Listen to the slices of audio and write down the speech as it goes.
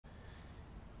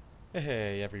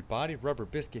Hey everybody, Rubber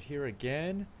Biscuit here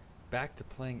again, back to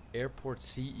playing Airport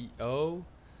CEO.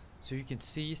 So you can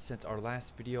see since our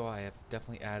last video I have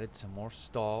definitely added some more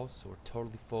stalls, so we're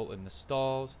totally full in the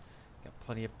stalls. Got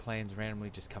plenty of planes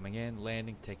randomly just coming in,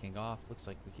 landing, taking off. Looks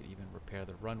like we could even repair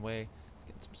the runway. Let's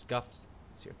get some scuffs.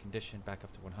 It's air conditioned back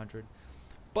up to 100.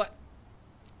 But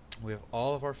we have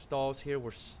all of our stalls here.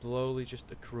 We're slowly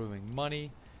just accruing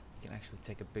money. We can actually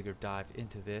take a bigger dive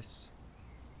into this.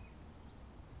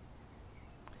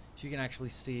 So you can actually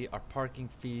see our parking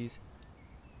fees.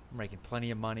 I'm making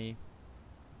plenty of money.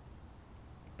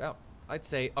 About, I'd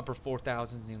say upper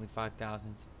 4,000s, nearly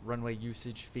 5,000s. Runway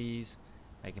usage fees,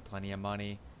 making plenty of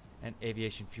money. And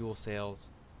aviation fuel sales,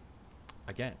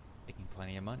 again, making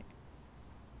plenty of money.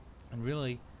 And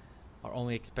really, our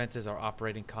only expenses are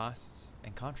operating costs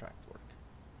and contract work.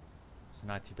 So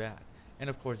not too bad.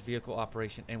 And of course, vehicle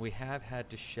operation. And we have had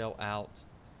to shell out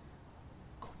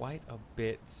quite a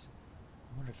bit.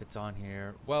 I wonder if it's on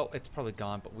here. Well, it's probably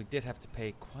gone, but we did have to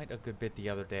pay quite a good bit the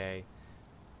other day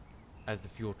as the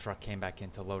fuel truck came back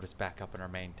in to load us back up in our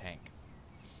main tank.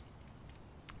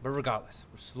 But regardless,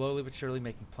 we're slowly but surely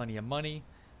making plenty of money,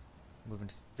 moving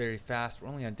very fast. We're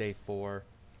only on day 4.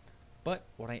 But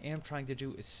what I am trying to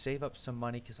do is save up some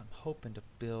money because I'm hoping to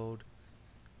build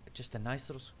just a nice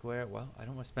little square. Well, I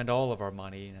don't want to spend all of our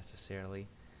money necessarily,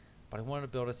 but I want to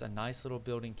build us a nice little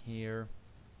building here.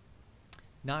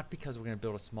 Not because we're going to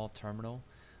build a small terminal,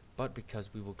 but because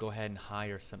we will go ahead and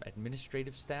hire some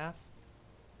administrative staff.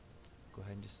 Go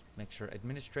ahead and just make sure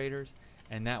administrators,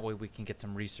 and that way we can get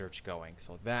some research going.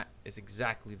 So that is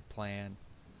exactly the plan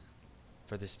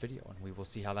for this video, and we will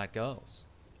see how that goes.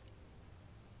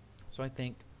 So I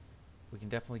think we can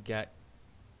definitely get,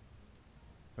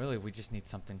 really we just need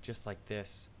something just like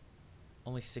this.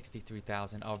 Only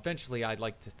 63,000. Oh, eventually I'd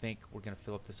like to think we're going to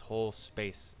fill up this whole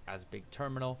space as a big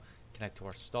terminal, connect to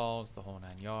our stalls, the whole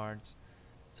 9 yards.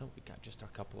 So we got just our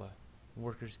couple of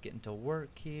workers getting to work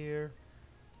here.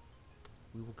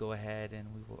 We will go ahead and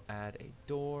we will add a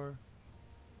door.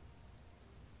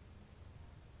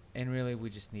 And really we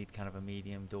just need kind of a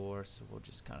medium door, so we'll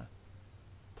just kind of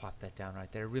plop that down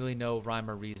right there. Really no rhyme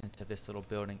or reason to this little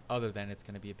building other than it's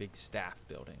going to be a big staff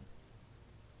building.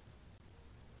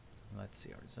 Let's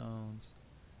see our zones.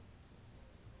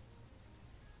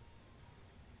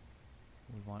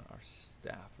 We want our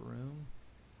staff room.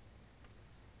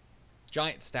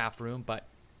 Giant staff room, but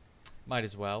might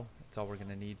as well. That's all we're going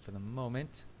to need for the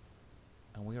moment.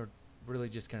 And we are really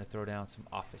just going to throw down some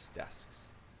office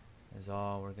desks. Is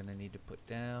all we're going to need to put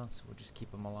down. So we'll just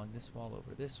keep them along this wall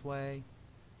over this way.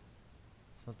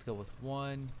 So let's go with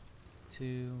 1,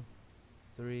 2,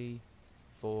 3,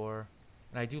 4.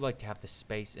 And I do like to have the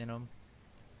space in them,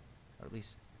 or at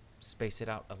least space it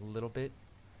out a little bit.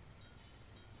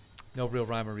 No real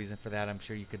rhyme or reason for that. I'm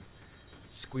sure you could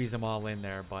squeeze them all in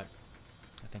there, but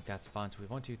I think that's fun. So we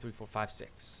have 1, 2, 3, 4, 5,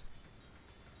 6.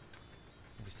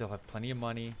 We still have plenty of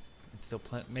money and still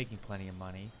making plenty of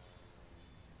money.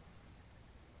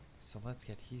 So let's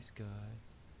get he's good.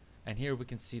 And here we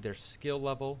can see their skill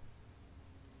level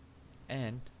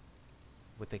and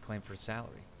what they claim for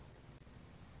salary.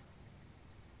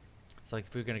 So like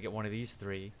if we're going to get one of these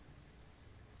 3,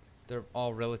 they're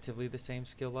all relatively the same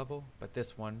skill level, but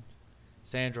this one,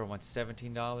 Sandra, wants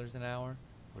 $17 an hour,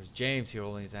 whereas James here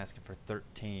only is asking for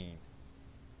 13.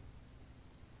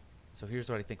 So here's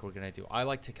what I think we're going to do. I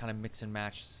like to kind of mix and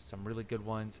match some really good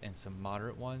ones and some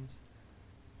moderate ones.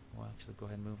 We'll actually go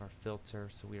ahead and move our filter,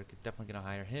 so we are definitely going to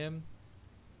hire him.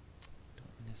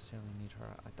 Don't necessarily need her.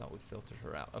 I thought we filtered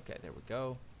her out. Okay, there we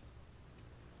go.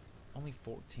 Only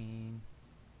 14.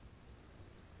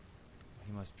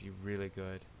 He must be really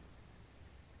good.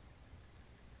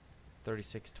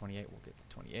 36, 28, we'll get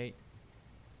the 28. And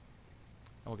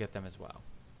we'll get them as well.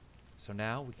 So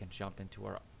now we can jump into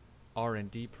our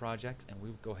R&D projects, and we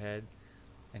will go ahead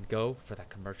and go for that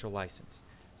commercial license.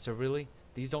 So really,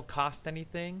 these don't cost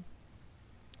anything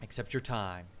except your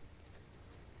time.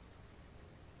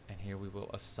 And here we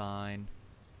will assign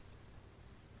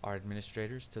our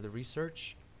administrators to the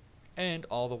research, and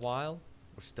all the while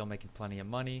we're still making plenty of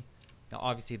money. Now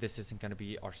obviously this isn't going to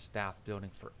be our staff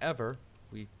building forever.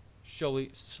 We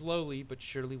slowly but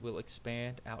surely will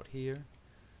expand out here,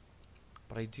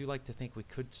 but I do like to think we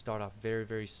could start off very,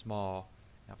 very small.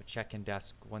 Have a check-in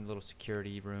desk, one little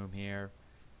security room here,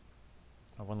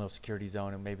 or one little security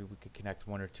zone, and maybe we could connect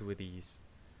 1 or 2 of these,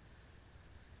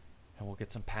 and we'll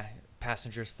get some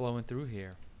passengers flowing through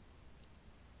here.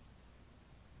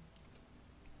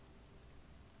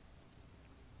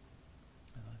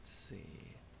 Let's see.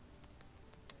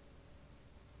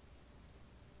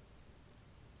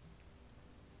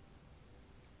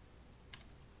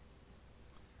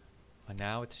 And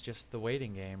now it's just the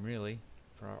waiting game, really,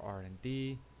 for our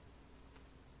R&D.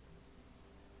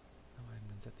 No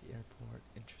admins at the airport.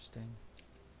 Interesting.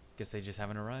 Guess they just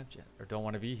haven't arrived yet, or don't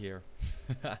want to be here.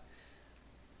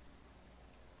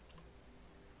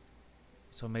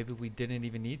 So maybe we didn't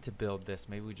even need to build this.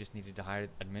 Maybe we just needed to hire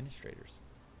administrators.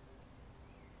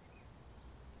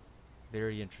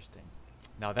 Very interesting.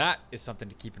 Now that is something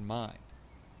to keep in mind,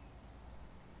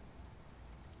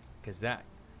 because that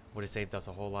would have saved us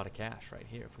a whole lot of cash right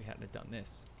here if we hadn't have done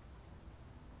this.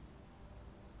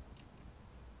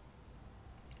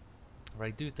 But I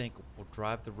do think we'll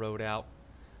drive the road out.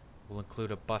 We'll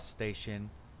include a bus station,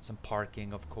 some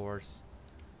parking, of course.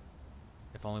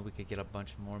 If only we could get a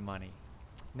bunch more money.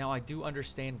 Now, I do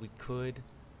understand we could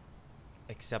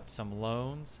accept some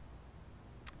loans,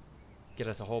 get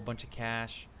us a whole bunch of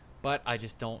cash, but I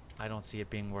don't see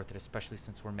it being worth it, especially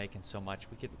since we're making so much.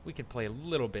 We could play a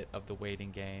little bit of the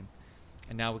waiting game.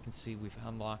 And now we can see we've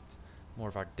unlocked more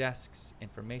of our desks,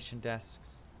 information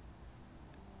desks,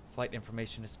 flight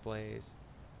information displays,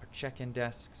 our check-in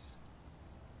desks,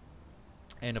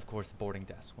 and of course the boarding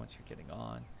desk once you're getting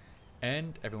on.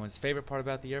 And everyone's favorite part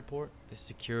about the airport, the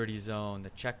security zone, the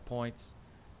checkpoints,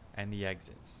 and the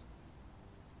exits.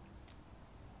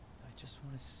 I just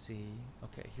want to see.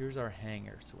 Okay, here's our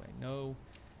hangar. So I know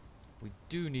we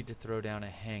do need to throw down a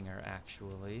hangar,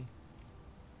 actually.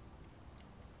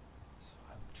 So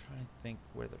I'm trying to think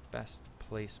where the best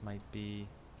place might be.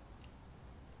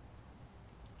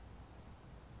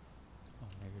 Oh,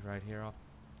 maybe right here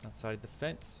outside the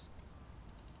fence.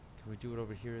 Can we do it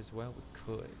over here as well? We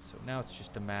could. So now it's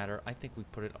just a matter. I think we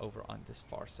put it over on this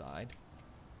far side.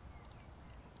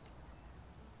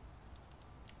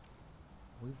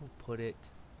 We will put it.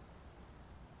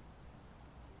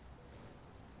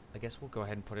 I guess we'll go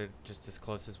ahead and put it just as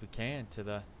close as we can to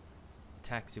the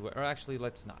taxiway. Or actually,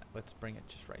 let's not. Let's bring it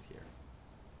just right here.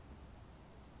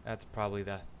 That's probably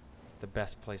the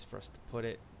best place for us to put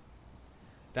it.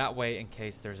 That way, in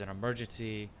case there's an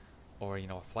emergency, or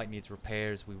a flight needs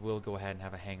repairs, we will go ahead and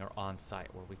have a hangar on site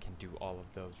where we can do all of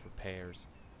those repairs.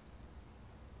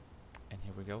 And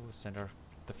here we go. We'll send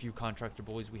the few contractor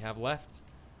boys we have left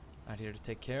out here to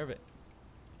take care of it.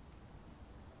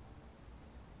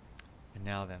 And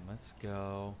now then, let's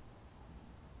go.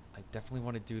 I definitely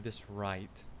want to do this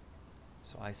right,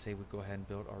 so I say we go ahead and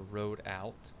build our road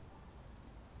out.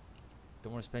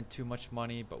 Don't want to spend too much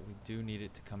money, but we do need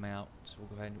it to come out, so we'll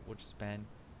go ahead and we'll just spend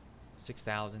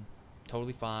 6,000.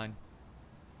 Totally fine.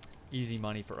 Easy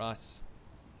money for us.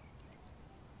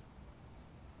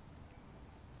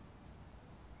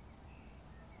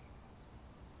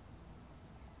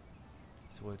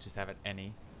 So we'll just have it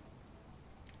any.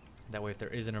 That way if there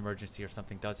is an emergency or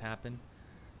something does happen,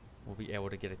 we'll be able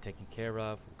to get it taken care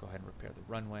of. We'll go ahead and repair the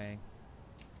runway.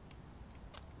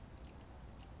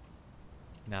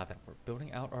 Now that we're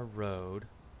building out our road,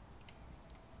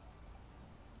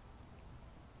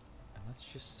 let's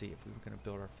just see if we were going to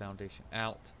build our foundation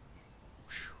out.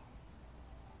 Whew.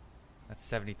 That's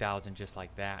 70,000 just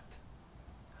like that.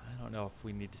 I don't know if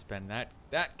we need to spend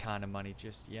that kind of money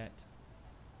just yet.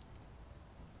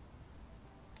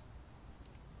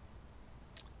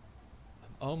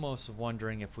 I'm almost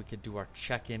wondering if we could do our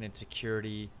check-in and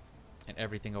security and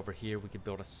everything over here. We could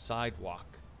build a sidewalk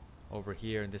over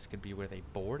here, and this could be where they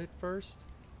board at first.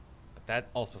 But that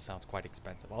also sounds quite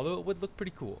expensive, although it would look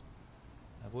pretty cool.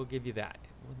 I will give you that.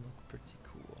 It would look pretty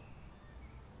cool.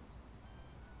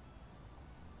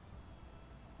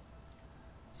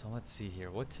 So let's see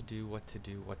here. What to do, what to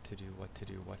do, what to do, what to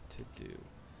do, what to do.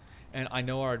 And I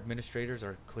know our administrators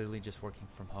are clearly just working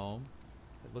from home,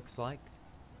 it looks like.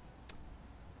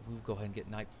 We'll go ahead and get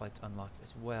night flights unlocked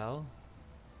as well.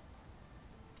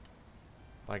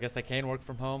 But I guess they can work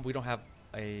from home. We don't have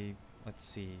a, let's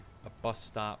see, a bus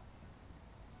stop.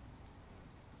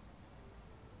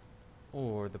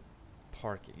 Or the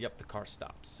parking. Yep, the car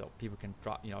stops. So people can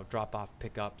drop off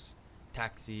pickups,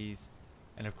 taxis,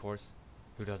 and of course,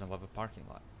 who doesn't love a parking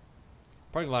lot?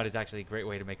 Parking lot is actually a great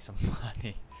way to make some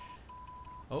money.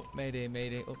 Oh, mayday,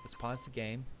 mayday. Oh, let's pause the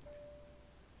game.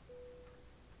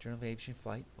 Journal of Aviation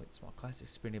Flight. Wait, small class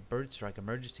experiencing a bird strike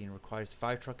emergency and requires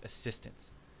fire truck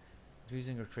assistance.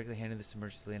 Refusing or correctly handling this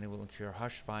emergency landing will incur a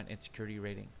harsh fine and security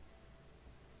rating.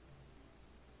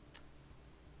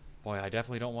 Boy, I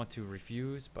definitely don't want to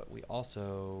refuse, but we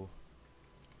also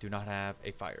do not have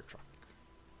a fire truck.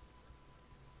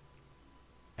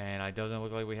 And it doesn't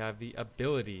look like we have the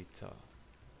ability to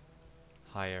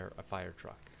hire a fire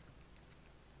truck.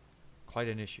 Quite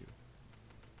an issue.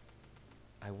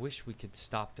 I wish we could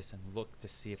stop this and look to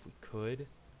see if we could.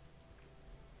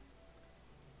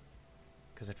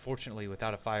 Because unfortunately,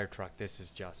 without a fire truck, this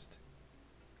is just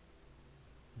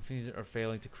Fees are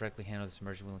failing to correctly handle this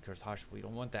emergency will incur harsh. We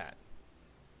don't want that.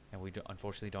 And we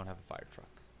unfortunately don't have a fire truck.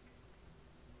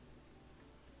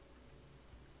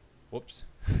 Whoops.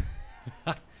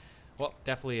 Well,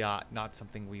 definitely not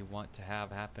something we want to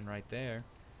have happen right there.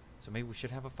 So maybe we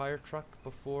should have a fire truck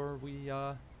before we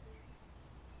try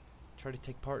to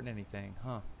take part in anything,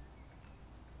 huh?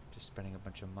 Just spending a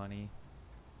bunch of money.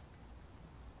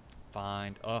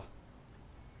 Find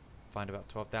about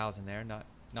 12,000 there. Not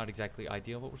exactly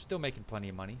ideal, but we're still making plenty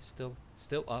of money. Still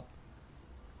up.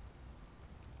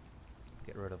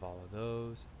 Get rid of all of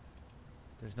those.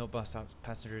 There's no bus stops.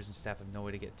 Passengers and staff have no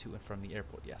way to get to and from the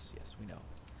airport. Yes, we know.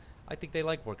 I think they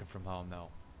like working from home, though.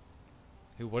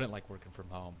 Who wouldn't like working from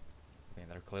home? I mean,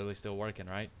 they're clearly still working,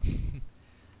 right?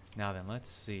 Now then, let's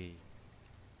see.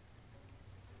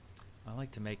 I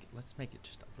like to let's make it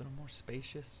just a little more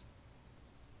spacious.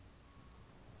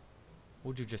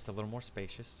 We'll do just a little more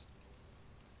spacious.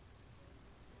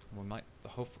 We might,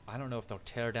 I don't know if they'll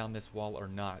tear down this wall or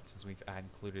not, since we've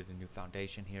included a new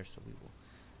foundation here, so we will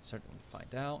certainly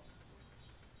find out.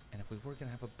 And if we were going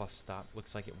to have a bus stop,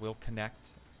 looks like it will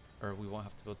connect, or we won't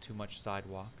have to build too much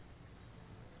sidewalk.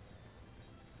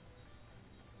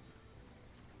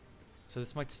 So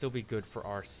this might still be good for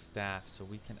our staff, so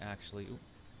we can actually,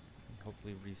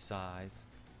 hopefully resize.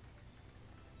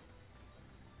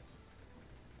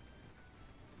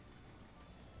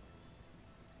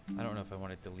 I don't know if I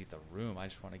want to delete the room. I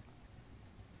just want to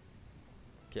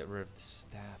get rid of the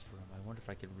staff room. I wonder if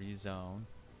I could rezone.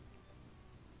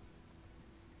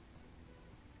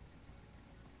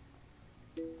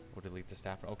 We'll delete the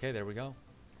staff room. Okay, there we go.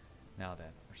 Now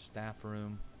then, our staff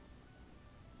room.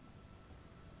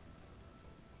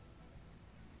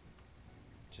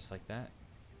 Just like that.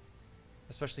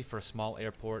 Especially for a small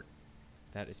airport,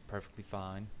 that is perfectly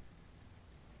fine.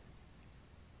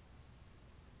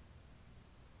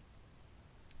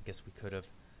 I guess we could have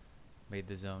made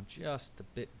the zone just a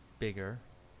bit bigger,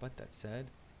 but that said,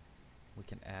 we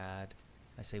can add,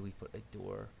 I say we put a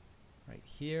door right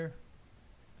here,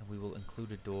 and we will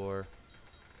include a door,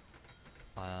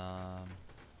 I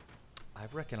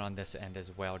reckon on this end as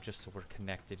well, just so we're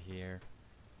connected here.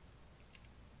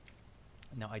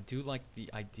 Now I do like the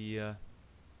idea,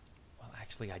 well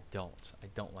actually I don't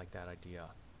like that idea.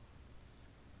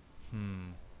 I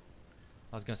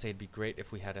was gonna say it'd be great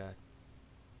if we had a,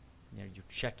 you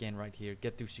check in right here,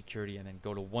 get through security, and then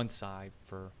go to one side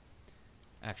for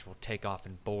actual takeoff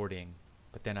and boarding.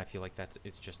 But then I feel like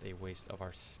it's just a waste of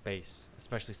our space,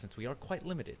 especially since we are quite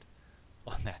limited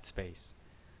on that space.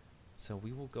 So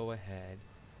we will go ahead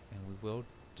and we will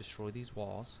destroy these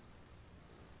walls.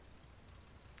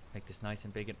 Make this nice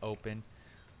and big and open.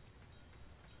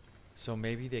 So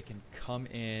maybe they can come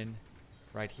in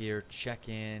right here, check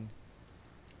in.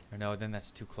 Or no, then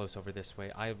that's too close over this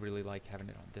way. I really like having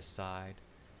it on this side.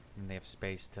 And they have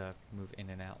space to move in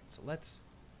and out. So let's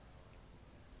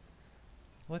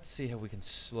see how we can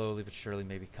slowly but surely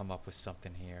maybe come up with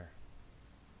something here.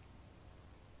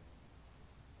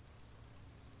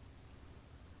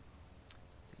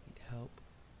 If we need help,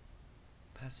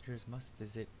 passengers must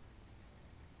visit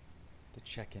the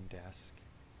check-in desk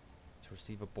to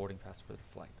receive a boarding pass for their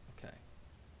flight. Okay.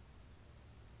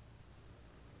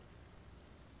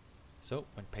 So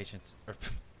when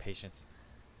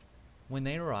when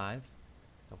they arrive,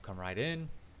 they'll come right in,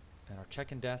 and our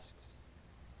check-in desks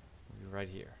will be right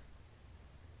here.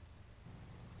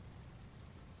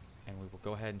 And we will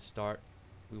go ahead and start.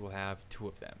 We will have 2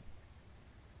 of them.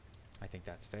 I think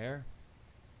that's fair.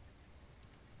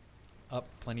 Up,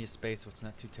 plenty of space so it's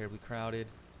not too terribly crowded.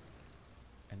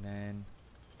 And then,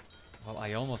 well,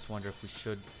 I almost wonder if we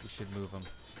should move them.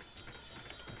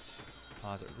 Let's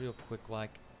pause it real quick,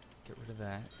 like, get rid of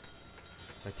that.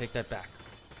 So I take that back.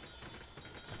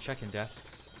 Our check-in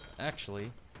desks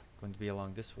actually going to be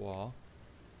along this wall.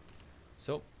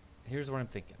 So here's what I'm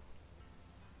thinking.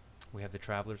 We have the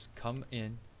travelers come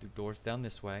in through doors down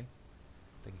this way.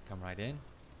 They can come right in,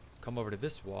 come over to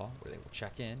this wall where they will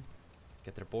check in,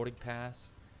 get their boarding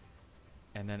pass,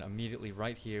 and then immediately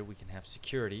right here we can have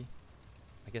security.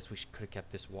 I guess we could have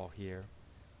kept this wall here.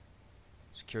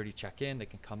 Security check in, they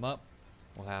can come up.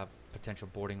 We'll have potential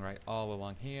boarding right all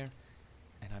along here.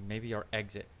 And maybe our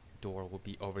exit door will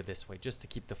be over this way, just to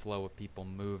keep the flow of people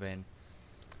moving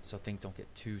so things don't get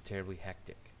too terribly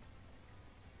hectic.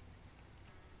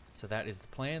 So that is the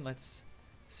plan. Let's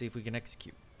see if we can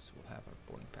execute. So we'll have our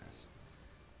boarding pass.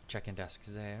 Check-in desk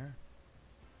is there.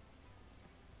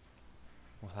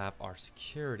 We'll have our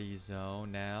security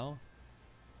zone now.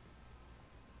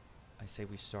 I say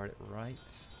we start it right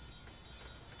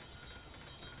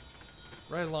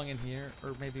along in here,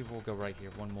 or maybe we'll go right here,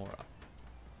 one more up.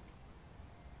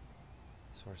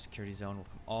 So our security zone will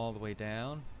come all the way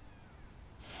down.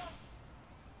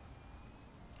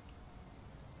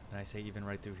 And I say even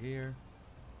right through here.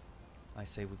 I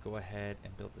say we go ahead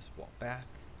and build this wall back,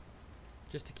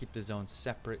 just to keep the zones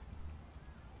separate.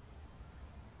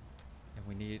 And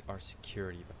we need our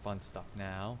security, the fun stuff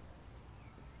now.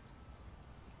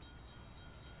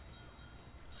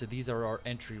 So these are our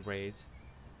entryways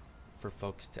for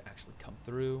folks to actually come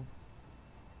through.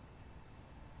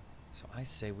 So I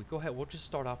say we go ahead, we'll just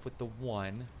start off with the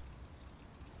one.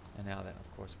 And now then,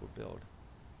 of course, we'll build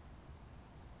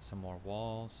some more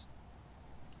walls,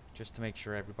 just to make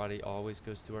sure everybody always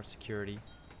goes through our security.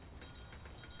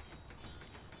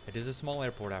 It is a small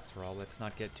airport after all, let's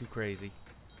not get too crazy.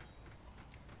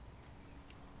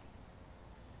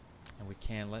 And we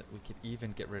could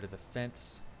even get rid of the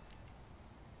fence.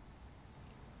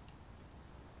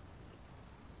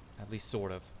 At least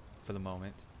sort of, for the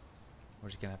moment. We're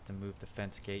just gonna have to move the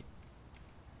fence gate.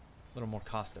 A little more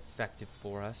cost effective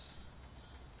for us.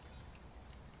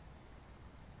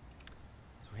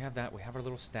 So we have that. We have our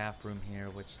little staff room here,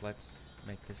 which let's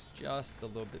make this just a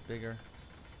little bit bigger.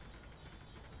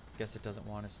 Guess it doesn't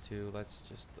want us to. Let's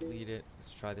just delete it.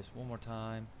 Let's try this one more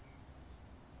time.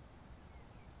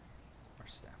 Our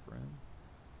staff room.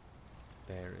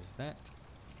 There is that.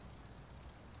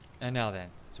 And now then,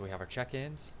 so we have our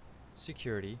check-ins,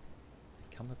 security.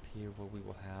 Come up here where we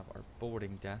will have our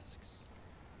boarding desks.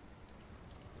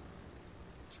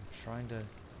 So I'm trying to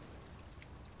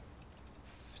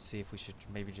see if we should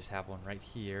maybe just have one right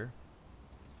here.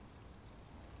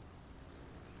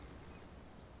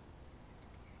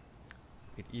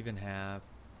 We could even have,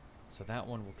 so that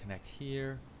one will connect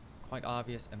here, quite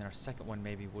obvious, and then our second one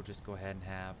maybe we'll just go ahead and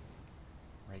have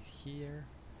right here.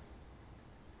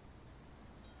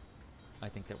 I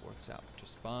think that works out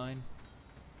just fine.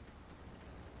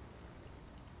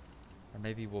 Or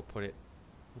maybe we'll put it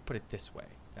this way.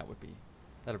 That'll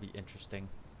be interesting.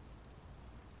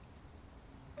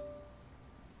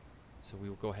 So we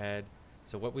will go ahead.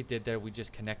 So what we did there, we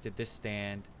just connected this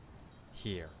stand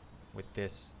here with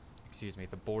this,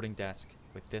 the boarding desk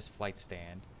with this flight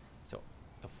stand. So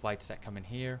the flights that come in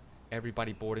here,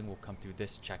 everybody boarding will come through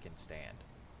this check-in stand.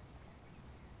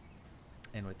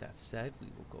 And with that said, we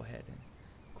will go ahead and,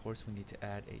 of course, we need to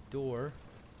add a door,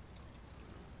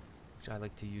 which I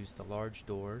like to use the large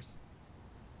doors.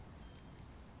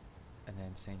 And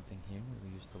then same thing here, we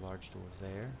will use the large doors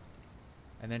there.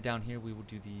 And then down here we will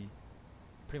do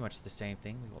pretty much the same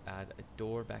thing. We will add a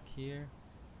door back here,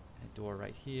 and a door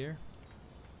right here.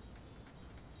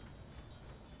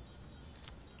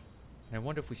 And I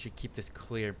wonder if we should keep this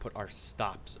clear and put our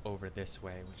stops over this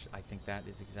way, which I think that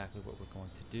is exactly what we're going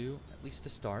to do, at least to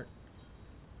start.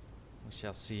 We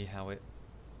shall see if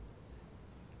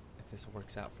this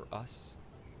works out for us.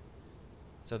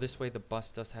 So this way the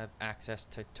bus does have access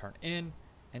to turn in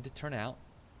and to turn out.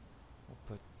 We'll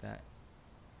put that.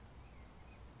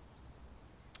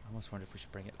 I almost wonder if we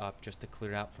should bring it up just to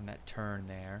clear out from that turn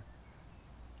there.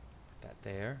 Put that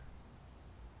there.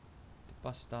 The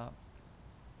bus stop.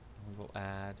 And we will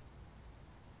add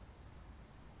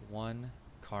one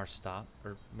car stop,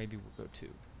 or maybe we'll go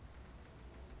two.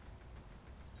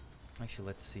 Actually,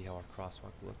 let's see how our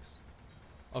crosswalk looks.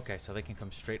 Okay, so they can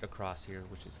come straight across here,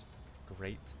 which is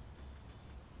great.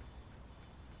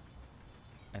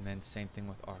 And then same thing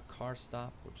with our car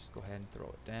stop. We'll just go ahead and throw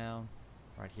it down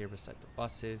right here beside the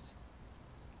buses.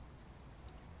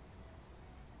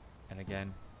 And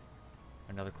again,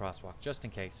 another crosswalk just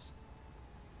in case.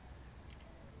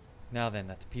 Now then,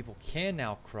 that the people can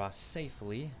now cross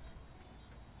safely,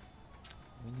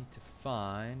 we need to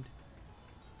find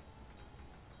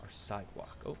our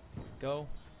sidewalk. Oh, here we go.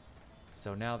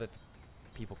 So now that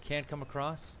the people can come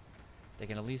across, they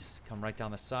can at least come right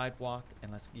down the sidewalk,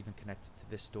 and let's even connect it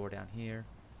to this door down here.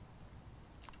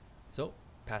 So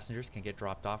passengers can get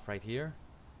dropped off right here,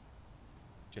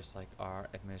 just like our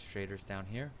administrators down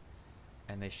here,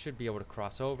 and they should be able to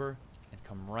cross over and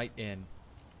come right in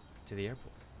to the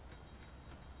airport.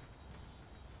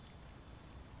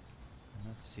 And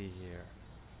let's see here.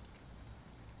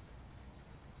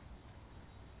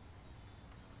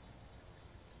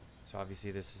 So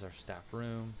obviously this is our staff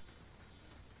room.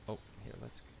 Oh, here,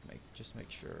 let's just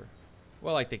make sure.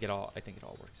 Well, I think it all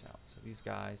works out. So these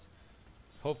guys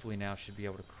hopefully now should be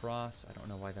able to cross. I don't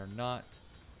know why they're not.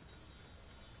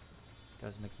 It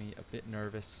does make me a bit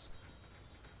nervous.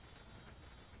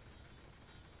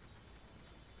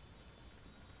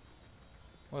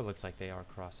 Well, it looks like they are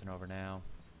crossing over now.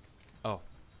 Oh,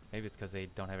 maybe it's because they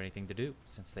don't have anything to do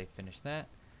since they finished that.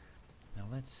 Now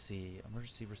let's see.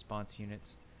 Emergency response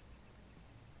units.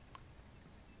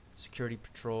 Security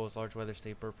patrols, large weather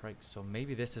state bird pranks. So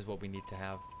maybe this is what we need to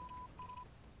have.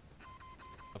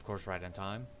 Of course, right on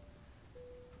time.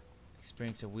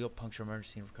 Experience a wheel puncture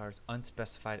emergency requires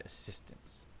unspecified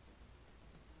assistance.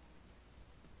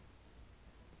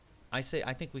 I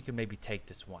think we could maybe take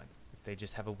this one. If they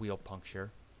just have a wheel puncture,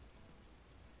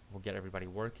 we'll get everybody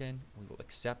working. We will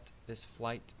accept this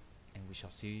flight, and we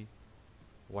shall see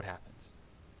what happens.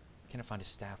 Can I find a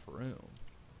staff room?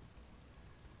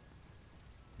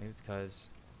 Maybe it's because,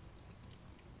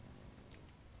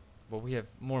 well, we have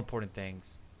more important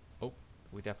things. Oh,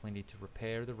 we definitely need to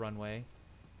repair the runway.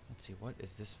 Let's see, what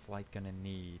is this flight gonna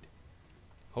need?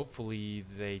 Hopefully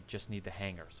they just need the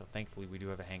hangar. So thankfully we do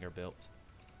have a hangar built.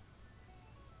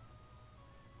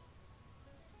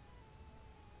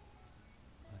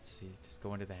 Let's see, just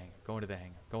go into the hangar, go into the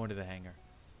hangar, go into the hangar.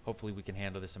 Hopefully we can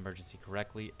handle this emergency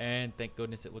correctly. And thank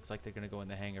goodness it looks like they're gonna go in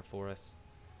the hangar for us.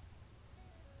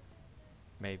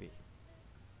 Maybe.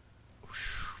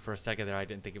 For a second there I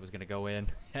didn't think it was gonna go in.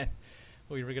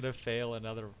 We were gonna fail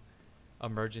another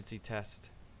emergency test.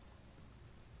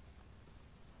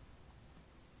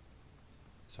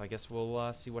 So I guess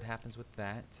we'll see what happens with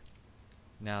that.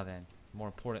 Now then, more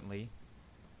importantly,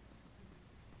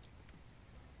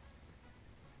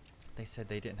 they said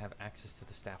they didn't have access to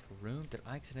the staff room. Did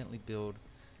I accidentally build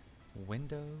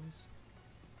windows?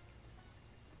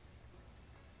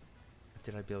 Or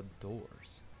did I build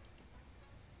doors?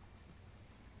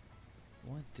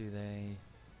 What do they...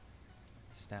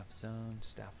 Staff zone,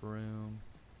 staff room.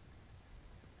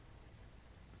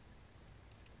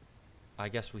 I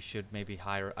guess we should maybe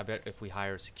hire, I bet if we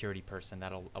hire a security person,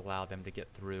 that'll allow them to get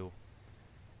through.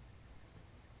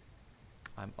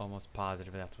 I'm almost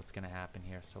positive that's what's going to happen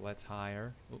here. So let's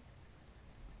hire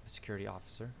a security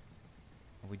officer.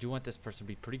 And we do want this person to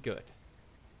be pretty good.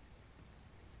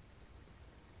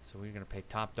 So we're going to pay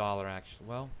top dollar, actually.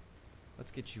 Well,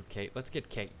 let's get you, Kate. Let's get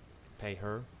Kate. Pay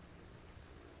her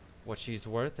what she's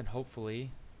worth, and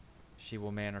hopefully she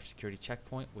will man our security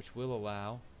checkpoint, which will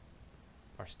allow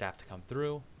our staff to come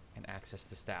through and access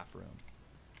the staff room.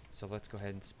 So let's go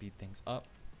ahead and speed things up,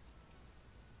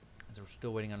 as we're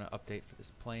still waiting on an update for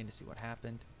this plane to see what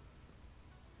happened.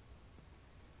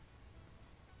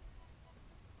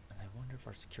 And I wonder if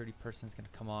our security person is going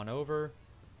to come on over,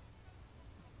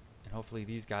 and hopefully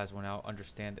these guys will now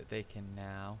understand that they can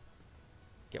now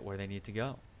get where they need to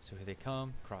go. So here they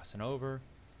come, crossing over.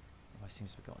 Everybody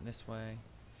seems to be going this way.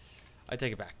 I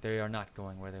take it back. They are not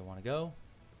going where they want to go.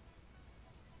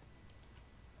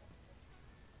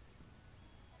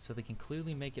 So they can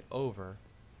clearly make it over,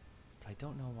 but I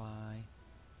don't know why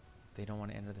they don't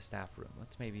want to enter the staff room.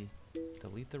 Let's maybe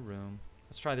delete the room.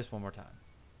 Let's try this one more time.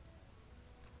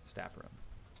 Staff room.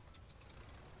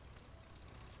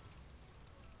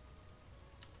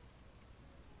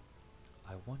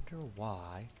 I wonder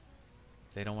why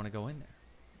they don't want to go in there.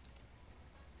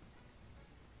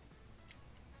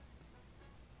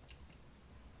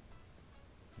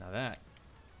 Now that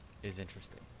is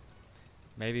interesting.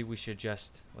 Maybe we should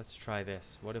just, let's try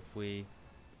this. What if we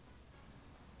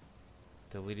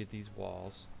deleted these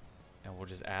walls and we'll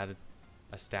just add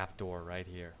a staff door right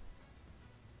here.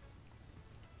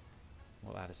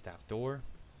 We'll add a staff door. And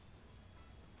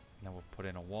then we'll put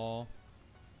in a wall.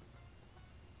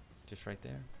 Just right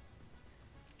there.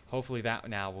 Hopefully that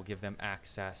now will give them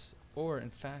access. Or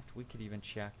in fact, we could even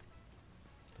check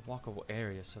the walkable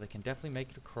area so they can definitely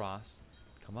make it across.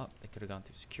 Come up. They could have gone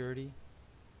through security.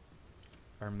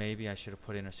 Or maybe I should have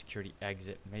put in a security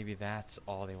exit. Maybe that's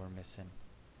all they were missing.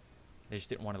 They just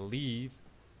didn't want to leave.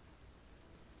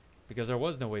 Because there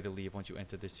was no way to leave once you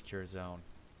entered the secure zone.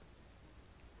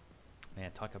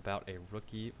 Man, talk about a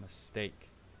rookie mistake.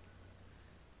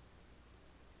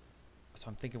 So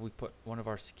I'm thinking we put one of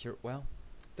our secure... Well,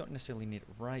 don't necessarily need it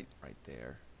right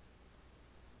there.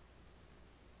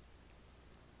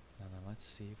 Now then, let's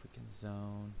see if we can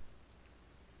zone...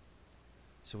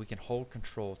 So we can hold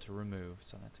control to remove.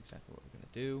 So that's exactly what we're going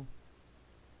to do.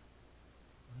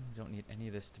 We don't need any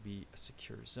of this to be a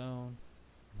secure zone.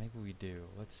 Maybe we do.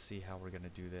 Let's see how we're going to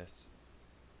do this.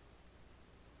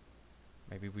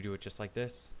 Maybe we do it just like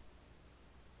this.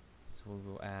 So we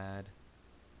will add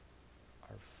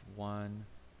our one.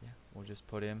 Yeah, we'll just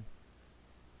put him.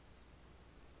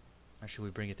 Or should we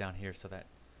bring it down here so that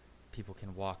people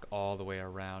can walk all the way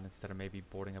around instead of maybe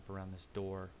boarding up around this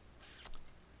door?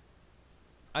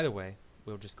 Either way,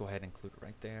 we'll just go ahead and include it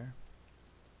right there.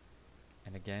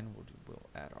 And again, we'll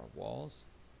add our walls.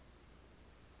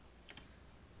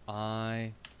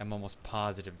 I am almost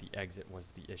positive the exit was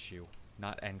the issue,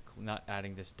 not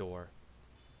adding this door.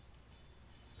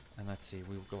 And let's see,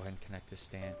 we will go ahead and connect this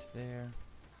stand to there.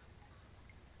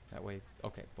 That way,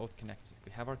 okay, both connected.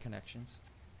 We have our connections.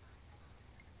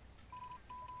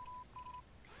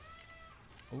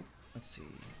 Oh, let's see.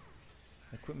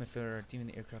 Equipment failure deeming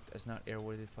the aircraft as not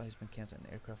airworthy. The flight has been canceled and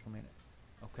the aircraft remain.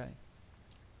 Okay.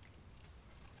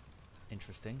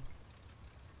 Interesting.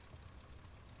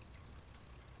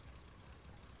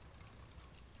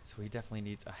 So he definitely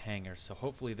needs a hangar. So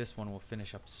hopefully this one will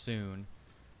finish up soon.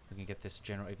 We can get this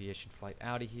general aviation flight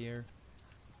out of here.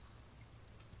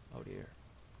 Oh dear.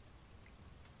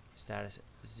 Status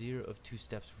 0 of 2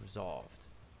 steps resolved.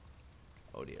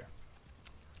 Oh dear.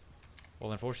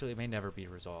 Well, unfortunately, it may never be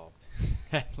resolved.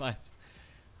 Unless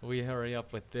we hurry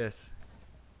up with this.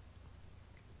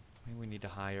 Maybe we need to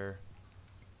hire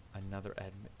another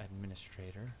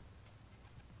administrator.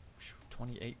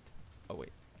 28. Oh,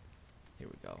 wait. Here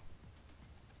we go.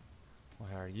 We'll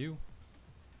hire you.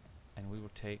 And we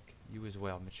will take you as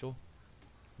well, Mitchell.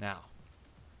 Now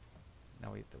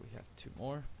we have 2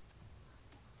 more.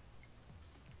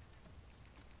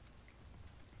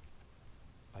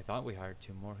 I thought we hired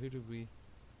 2 more. Who did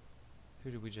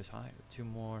we just hire? 2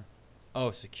 more.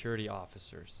 Oh, security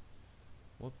officers.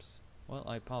 Whoops. Well,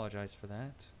 I apologize for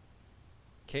that.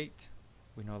 Kate,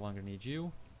 we no longer need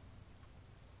you.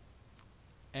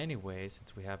 Anyway,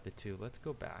 since we have the 2, let's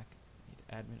go back. We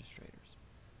need administrators.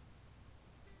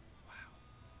 Wow.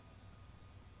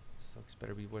 These folks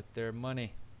better be worth their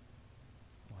money.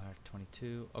 We'll hire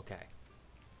 22. Okay.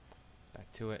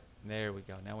 Back to it. There we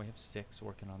go. Now we have 6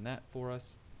 working on that for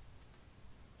us.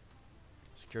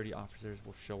 Security officers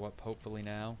will show up hopefully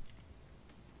now.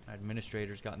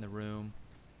 Administrators got in the room.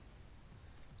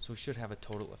 So we should have a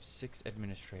total of 6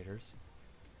 administrators.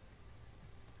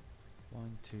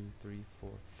 1, 2, 3, 4,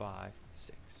 5,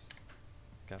 6.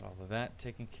 Got all of that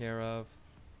taken care of.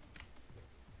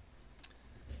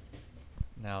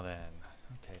 Now then.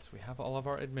 Okay, so we have all of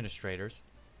our administrators.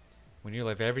 We nearly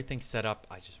have everything set up.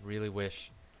 I just really wish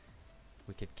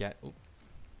we could get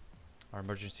our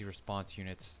emergency response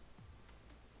units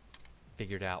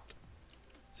figured out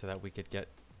so that we could get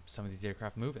some of these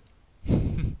aircraft moving.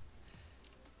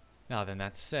 Now then,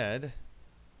 that said,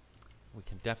 we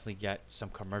can definitely get some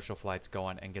commercial flights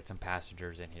going and get some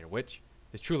passengers in here, which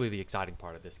is truly the exciting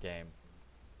part of this game.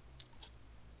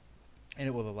 And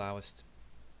it will allow us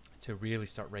to really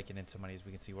start raking in some money. As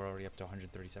we can see, we're already up to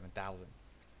 137,000.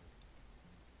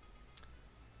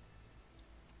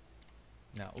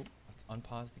 Now, let's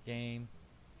unpause the game.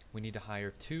 We need to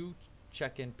hire 2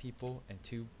 check-in people and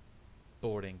 2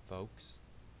 boarding folks.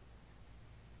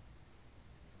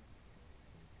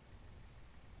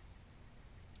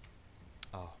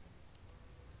 Oh.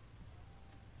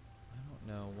 I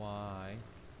don't know why.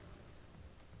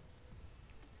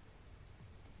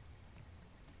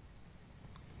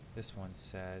 This one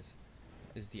says,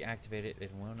 is deactivated,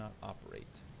 it will not operate.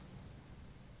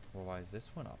 Well, why is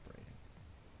this one operating?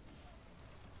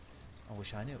 I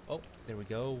wish I knew. Oh, there we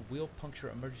go. Wheel puncture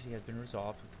emergency has been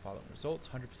resolved with the following results.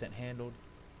 100% handled.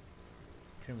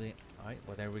 Currently, alright,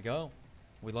 well there we go.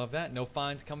 We love that. No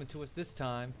fines coming to us this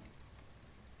time.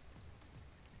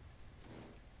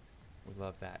 We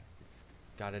love that.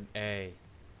 Got an A.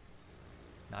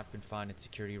 Not been fined and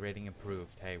security rating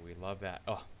improved. Hey, we love that.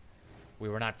 Oh, we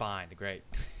were not fined. Great.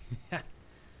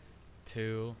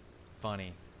 Too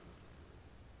funny.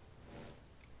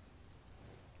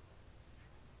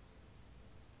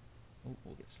 Ooh,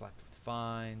 we'll get slapped with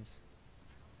fines.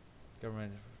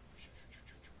 Government.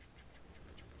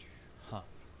 Huh.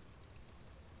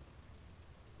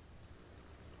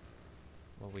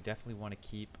 Well, we definitely want to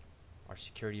keep our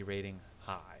security rating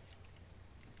high.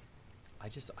 I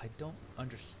don't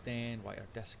understand why our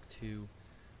desk 2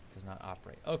 does not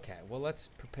operate. Okay, well, let's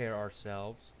prepare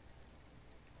ourselves.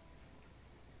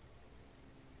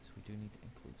 So we do need to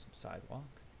include some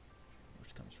sidewalk,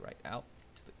 which comes right out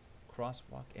to the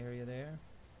crosswalk area there.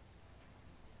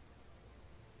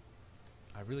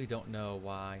 I really don't know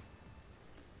why.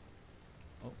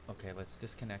 Oh, okay, let's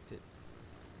disconnect it.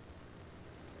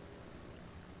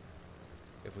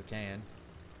 If we can.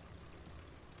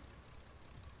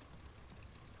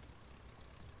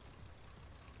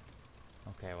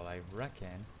 Okay, well, I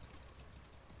reckon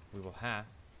we will have...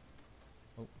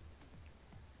 Oh.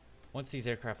 Once these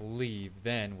aircraft leave,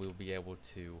 then we'll be able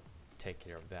to take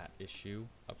care of that issue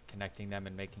of connecting them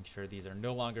and making sure these are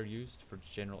no longer used for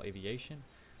general aviation,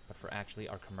 but for actually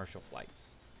our commercial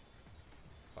flights.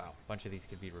 Wow, a bunch of these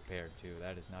could be repaired too.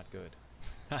 That is not good.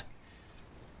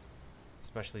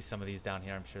 Especially some of these down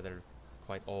here, I'm sure they're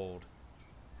quite old.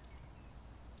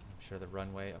 I'm sure the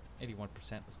runway up 81%.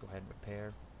 Let's go ahead and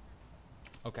repair.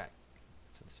 Okay,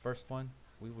 so this first one,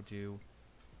 we will do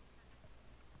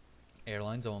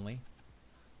airlines only.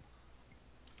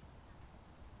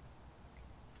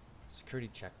 security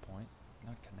checkpoint.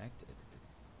 Not connected.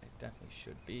 It definitely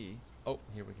should be. Oh,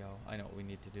 here we go. I know what we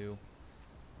need to do.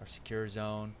 Our secure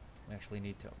zone. We actually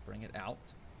need to bring it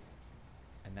out.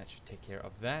 And that should take care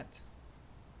of that.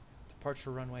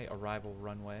 Departure runway, arrival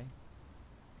runway.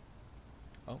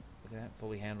 Oh, look at that.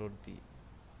 Fully handled the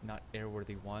not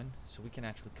airworthy one. So we can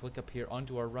actually click up here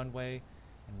onto our runway,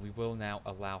 and we will now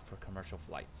allow for commercial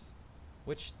flights,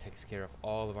 which takes care of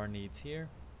all of our needs here.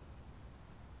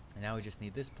 And now we just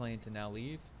need this plane to now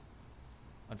leave,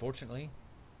 unfortunately,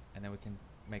 and then we can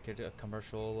make it a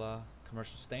commercial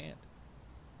stand.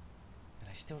 And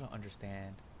I still don't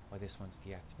understand why this one's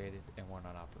deactivated and will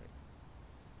not operate.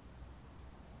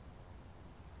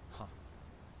 Huh.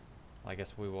 Well, I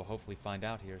guess we will hopefully find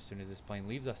out here as soon as this plane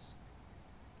leaves us.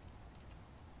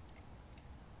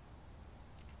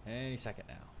 Any second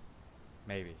now.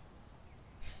 Maybe.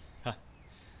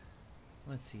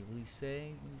 Let's see, will he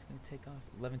say when he's going to take off?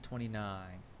 11:29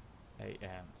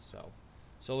 a.m. So,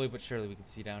 slowly but surely we can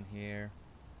see down here.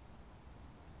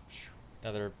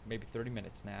 Another maybe 30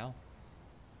 minutes now.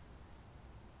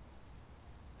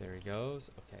 There he goes.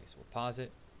 Okay, so we'll pause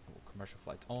it. Commercial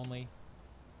flights only.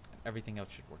 And everything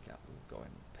else should work out. We'll go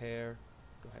ahead and repair.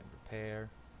 Go ahead and repair.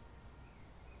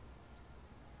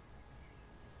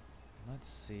 Let's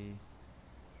see.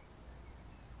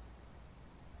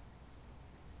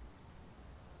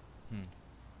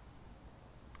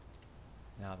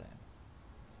 Now then.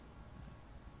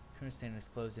 Current stand is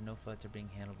closed and no flights are being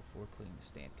handled before clearing the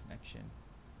stand connection.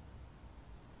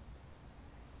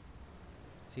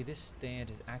 See, this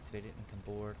stand is activated and can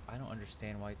board. I don't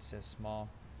understand why it says small.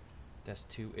 Desk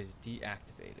 2 is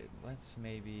deactivated. Let's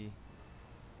maybe...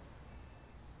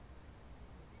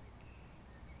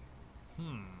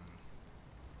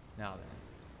 Now then.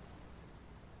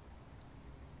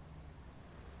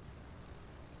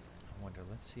 I wonder,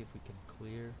 let's see if we can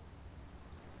clear.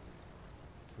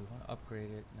 Do we want to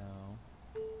upgrade it? No.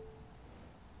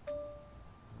 We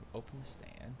open the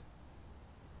stand.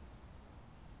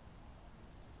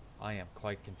 I am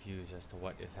quite confused as to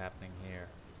what is happening here.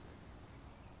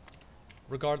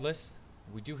 Regardless,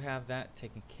 we do have that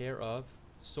taken care of,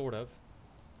 sort of.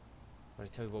 But I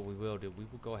tell you what we will do. We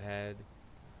will go ahead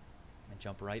and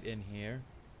jump right in here.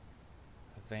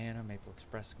 Havana, Maple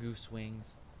Express, Goose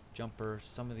Wings, Jumper,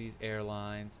 some of these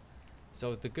airlines.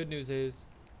 So the good news is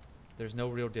there's no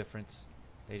real difference.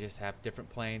 They just have different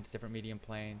planes, different medium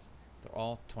planes. They're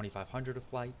all 2,500 a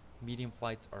flight. Medium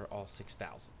flights are all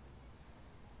 6,000.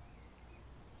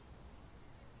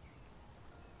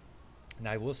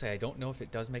 Now I will say I don't know if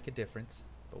it does make a difference,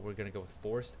 but we're going to go with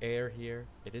Forest Air here.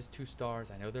 It is 2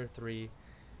 stars. I know there are 3,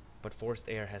 but Forest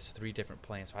Air has 3 different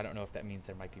planes, so I don't know if that means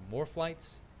there might be more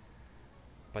flights.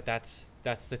 But that's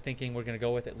the thinking we're going to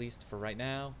go with, at least for right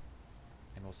now,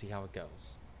 and we'll see how it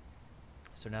goes.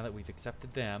 So now that we've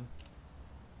accepted them,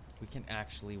 we can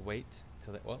actually wait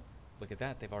till well, look at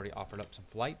that. They've already offered up some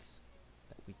flights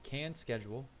that we can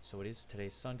schedule. So it is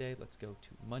today's Sunday. Let's go to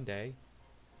Monday.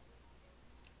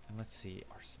 And let's see,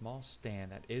 our small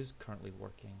stand that is currently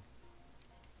working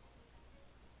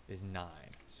is 9.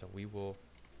 So we will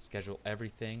schedule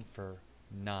everything for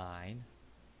 9,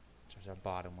 which is our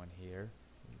bottom one here.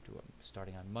 We'll do it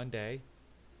starting on Monday.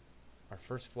 Our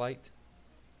first flight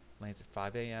lands at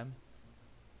 5 a.m.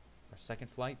 Our second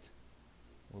flight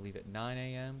we'll leave at 9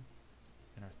 a.m.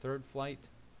 And our third flight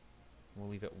we'll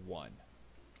leave at 1.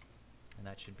 And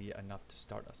that should be enough to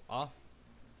start us off.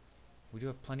 We do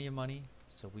have plenty of money,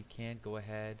 so we can go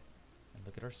ahead and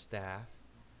look at our staff.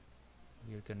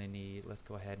 We are going to need, let's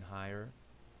go ahead and hire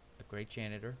a great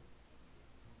janitor,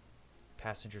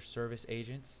 passenger service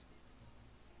agents,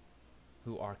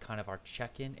 who are kind of our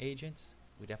check-in agents.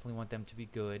 We definitely want them to be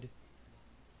good.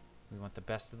 We want the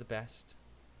best of the best.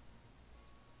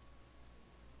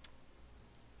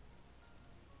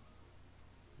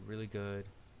 Really good.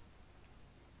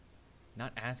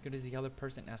 Not as good as the other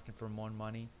person asking for more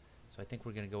money. So I think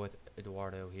we're going to go with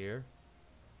Eduardo here.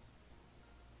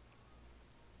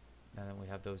 Now that we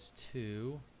have those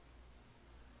 2,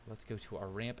 let's go to our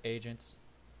ramp agents.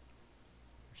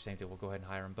 Same thing, we'll go ahead and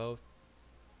hire them both.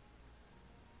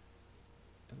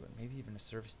 Ooh, maybe even a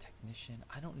service technician.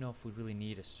 I don't know if we really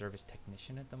need a service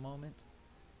technician at the moment,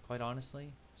 quite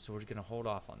honestly. So we're going to hold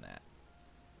off on that.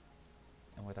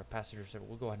 And with our passenger service,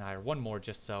 we'll go ahead and hire 1 more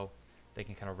just so they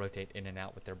can kind of rotate in and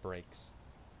out with their breaks.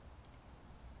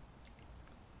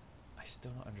 I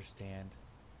still don't understand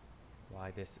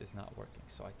why this is not working.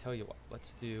 So I tell you what,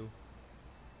 let's do...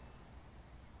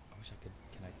 I wish I could...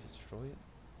 Can I destroy it?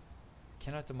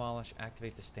 Cannot demolish.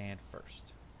 Activate the stand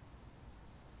first.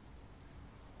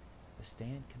 The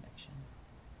stand connection.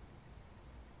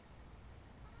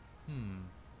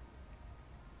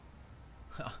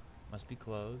 Must be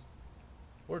closed.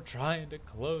 We're trying to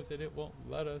close it. It won't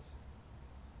let us.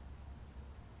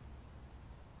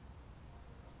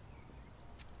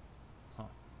 Huh.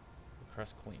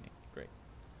 Request cleaning. Great.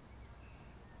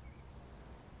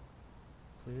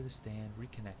 Clear the stand.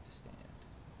 Reconnect the stand.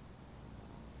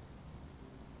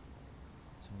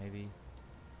 So maybe...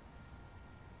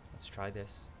 Let's try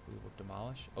this. We will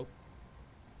demolish. Oh.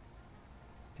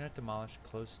 Cannot demolish.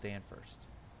 Close stand first.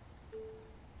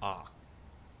 Ah.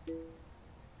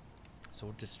 So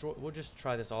we'll destroy. We'll just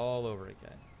try this all over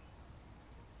again.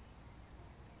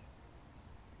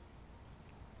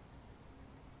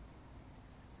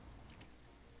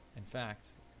 In fact,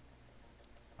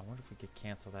 I wonder if we could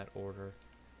cancel that order.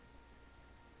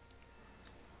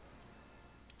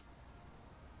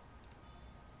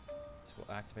 So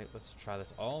we'll activate. Let's try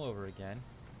this all over again.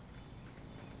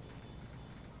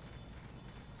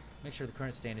 Make sure the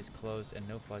current stand is closed and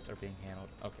no flights are being handled.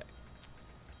 Okay.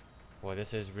 Boy,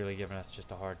 this is really giving us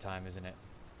just a hard time, isn't it?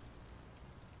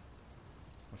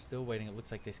 We're still waiting. It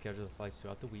looks like they schedule the flights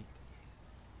throughout the week.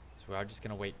 So we are just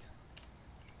going to wait.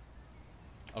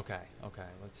 Okay, okay.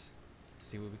 Let's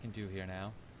see what we can do here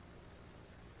now.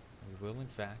 We will, in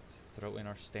fact, throw in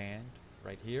our stand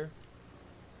right here.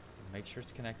 Make sure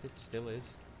it's connected. Still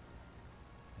is.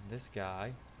 And this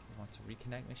guy, we want to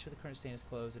reconnect. Make sure the current stand is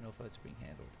closed and no flights are being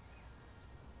handled.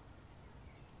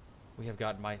 We have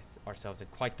gotten ourselves in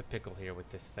quite the pickle here with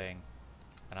this thing.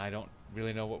 And I don't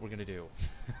really know what we're going to do.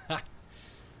 But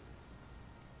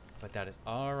that is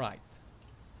alright.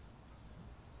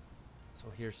 So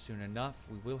here soon enough,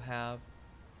 we will have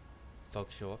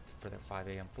folks show up for their 5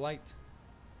 a.m. flight.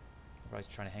 Everybody's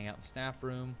trying to hang out in the staff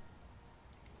room.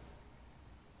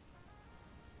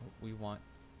 We want...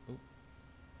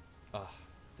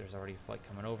 there's already a flight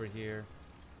coming over here.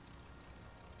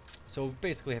 So we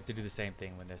basically have to do the same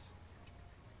thing when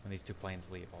these two planes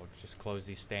leave. I'll just close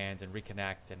these stands and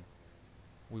reconnect, and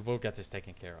we will get this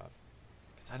taken care of.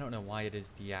 Because I don't know why it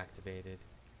is deactivated.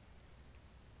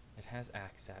 It has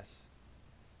access.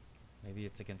 Maybe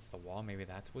it's against the wall. Maybe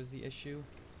that was the issue.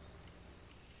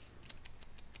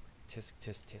 Tisk,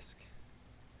 tisk, tisk.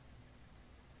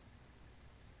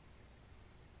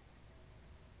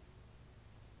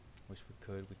 Wish we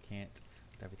could. We can't.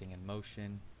 With everything in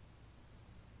motion.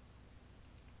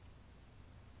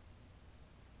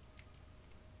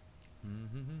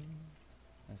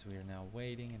 As we are now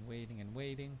waiting and waiting and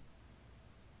waiting.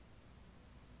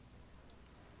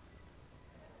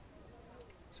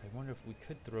 So I wonder if we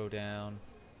could throw down.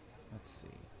 Let's see.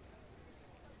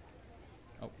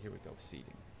 Oh, here we go.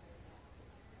 Seating.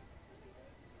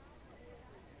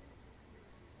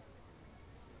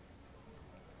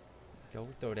 We'll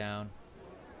throw down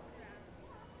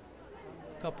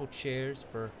a couple chairs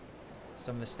for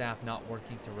some of the staff not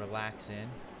working to relax in.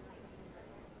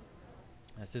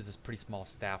 This is a pretty small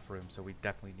staff room, so we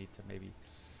definitely need to maybe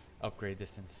upgrade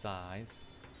this in size.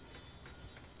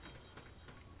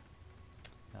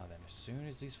 Now then, as soon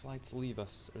as these flights leave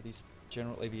us, or these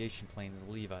general aviation planes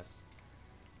leave us,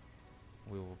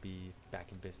 we will be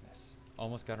back in business.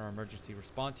 Almost got our emergency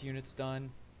response units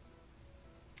done.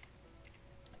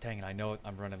 Dang it, I know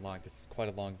I'm running long. This is quite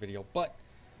a long video, but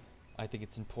I think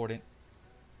it's important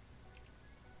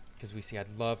because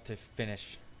I'd love to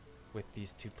finish with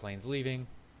these two planes leaving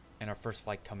and our first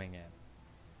flight coming in.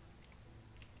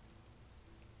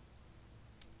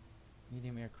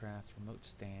 Medium aircraft, remote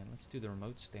stand. Let's do the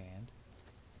remote stand.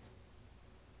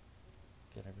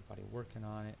 Get everybody working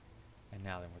on it. And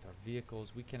now then, with our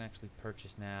vehicles, we can actually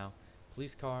purchase now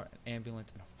police car, an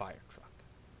ambulance, and a fire truck.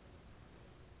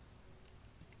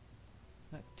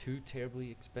 Not too terribly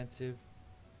expensive.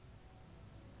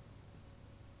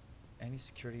 Any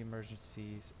security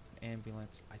emergencies,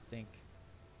 ambulance, I think.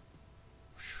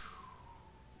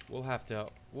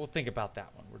 We'll think about that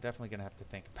one. We're definitely going to have to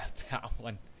think about that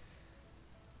one.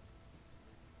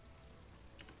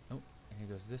 Oh, and here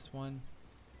goes this one.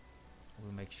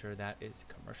 We'll make sure that is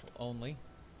commercial only.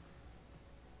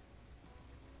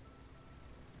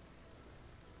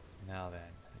 Now then,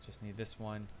 I just need this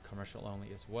one commercial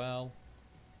only as well.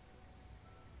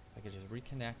 If I could just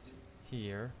reconnect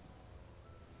here.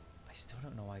 I still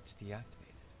don't know why it's deactivated.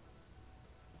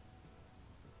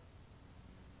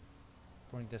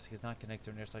 Boarding desk is not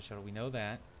connected to an airside shuttle. We know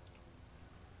that.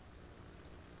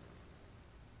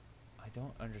 I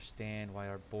don't understand why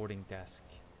our boarding desk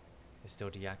is still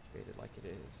deactivated like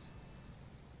it is.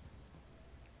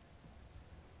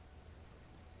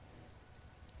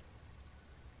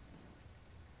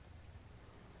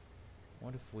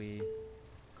 What if we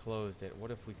closed it?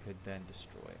 What if we could then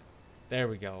destroy it? There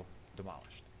we go.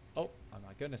 Demolished. Oh, oh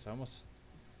my goodness. I almost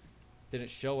didn't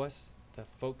show us the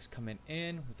folks coming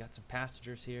in. We've got some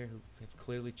passengers here who have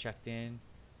clearly checked in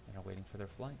and are waiting for their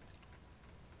flight.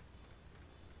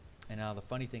 And now the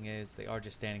funny thing is they are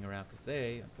just standing around because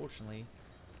they, unfortunately,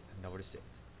 have nowhere to sit.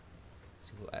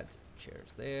 So we'll add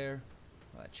chairs there.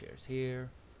 We'll add chairs here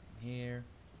and here.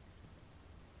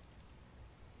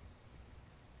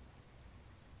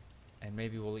 And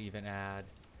maybe we'll even add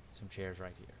some chairs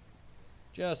right here,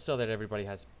 just so that everybody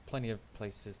has plenty of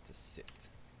places to sit.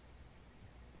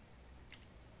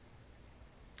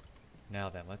 Now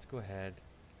then, let's go ahead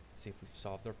and see if we've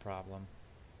solved our problem.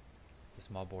 The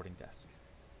small boarding desk,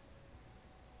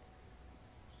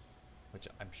 which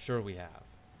I'm sure we have.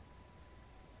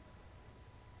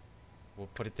 We'll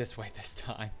put it this way this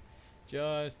time,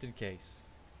 just in case.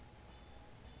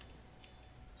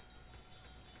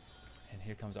 And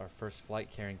here comes our first flight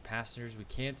carrying passengers. We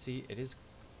can see it is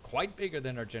quite bigger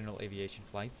than our general aviation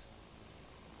flights.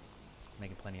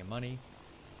 Making plenty of money.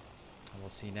 And we'll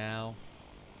see now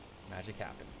magic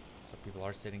happen. So people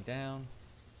are sitting down.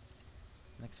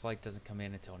 Next flight doesn't come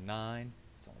in until 9.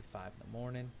 It's only 5 in the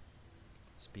morning.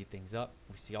 Speed things up.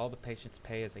 We see all the patients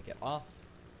pay as they get off.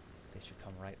 They should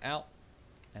come right out.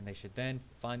 And they should then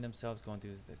find themselves going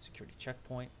through the security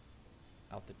checkpoint.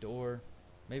 Out the door.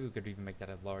 Maybe we could even make that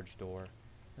a large door.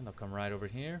 And they'll come right over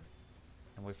here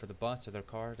and wait for the bus or their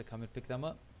car to come and pick them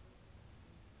up.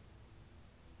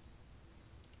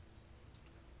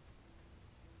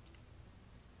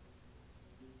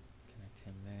 Connect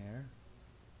him there.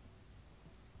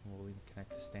 We'll even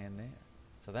connect the stand there.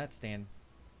 So that stand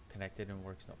connected and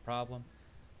works no problem.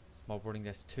 Small boarding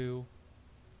desk 2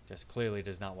 just clearly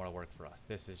does not want to work for us.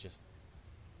 This is just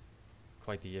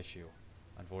quite the issue,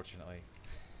 unfortunately.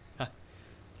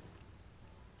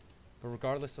 But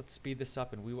regardless, let's speed this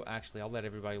up, and we will actually, I'll let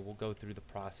everybody, we'll go through the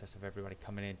process of everybody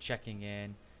coming in, checking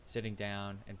in, sitting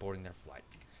down, and boarding their flight.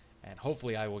 And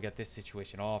hopefully I will get this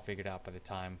situation all figured out by the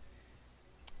time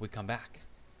we come back.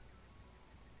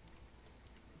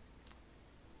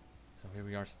 So here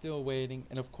we are still waiting,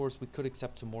 and of course we could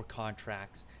accept some more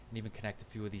contracts and even connect a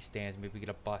few of these stands. Maybe we get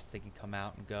a bus they can come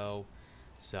out and go.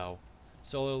 So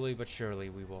slowly but surely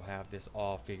we will have this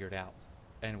all figured out,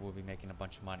 and we'll be making a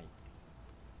bunch of money.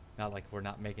 Not like we're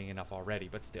not making enough already,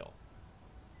 but still.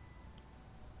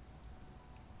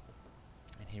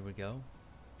 And here we go.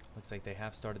 Looks like they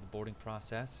have started the boarding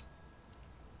process.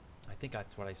 I think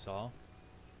that's what I saw.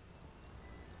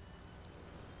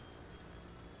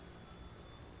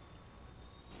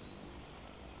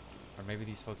 Or maybe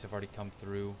these folks have already come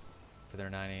through for their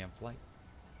 9 a.m. flight.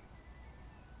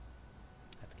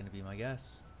 That's going to be my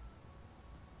guess.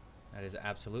 That is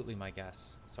absolutely my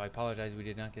guess. So I apologize we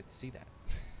did not get to see that.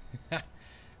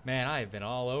 Man, I have been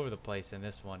all over the place in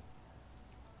this one.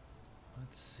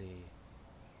 Let's see.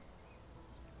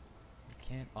 We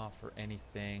can't offer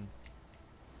anything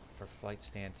for flight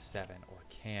stand 7, or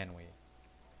can we?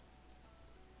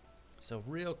 So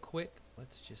real quick,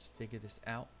 let's just figure this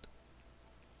out.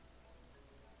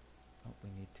 Oh, we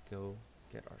need to go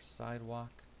get our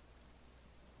sidewalk.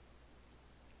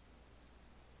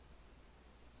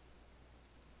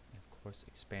 And of course,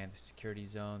 expand the security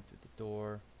zone through the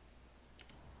door.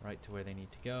 Right to where they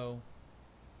need to go.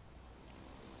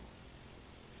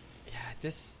 Yeah,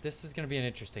 this is going to be an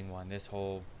interesting one, this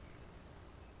whole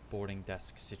boarding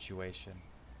desk situation.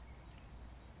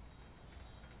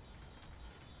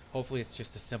 Hopefully it's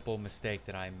just a simple mistake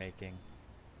that I'm making,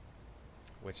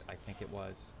 which I think it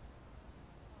was.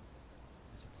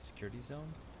 Is it the security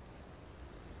zone?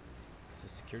 Because the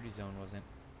security zone wasn't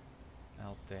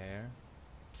out there.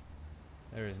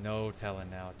 There is no telling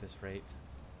now at this rate.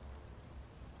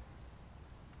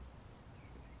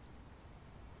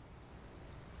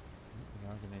 We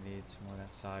are going to need some more of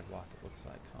that sidewalk, it looks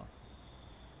like, huh?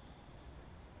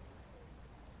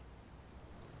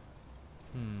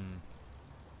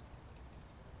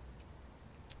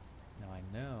 Now I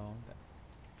know that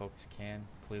folks can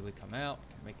clearly come out,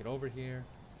 can make it over here.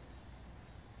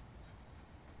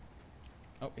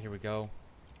 Oh, here we go.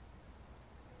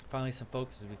 Finally some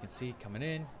folks, as we can see, coming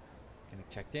in, getting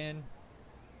checked in.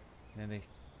 And then they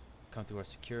come through our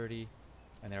security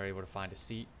and they're able to find a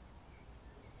seat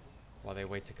while they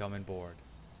wait to come and board.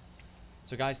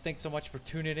 So guys, thanks so much for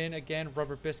tuning in again.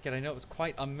 Rubber Biscuit, I know it was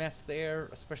quite a mess there,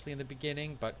 especially in the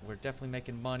beginning, but we're definitely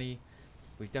making money.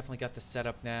 We've definitely got the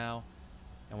setup now,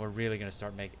 and we're really going to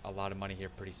start making a lot of money here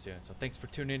pretty soon. So thanks for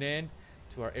tuning in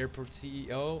to our airport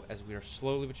CEO as we are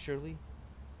slowly but surely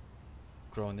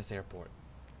growing this airport.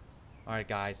 All right,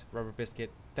 guys, Rubber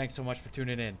Biscuit, thanks so much for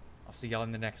tuning in. I'll see y'all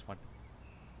in the next one.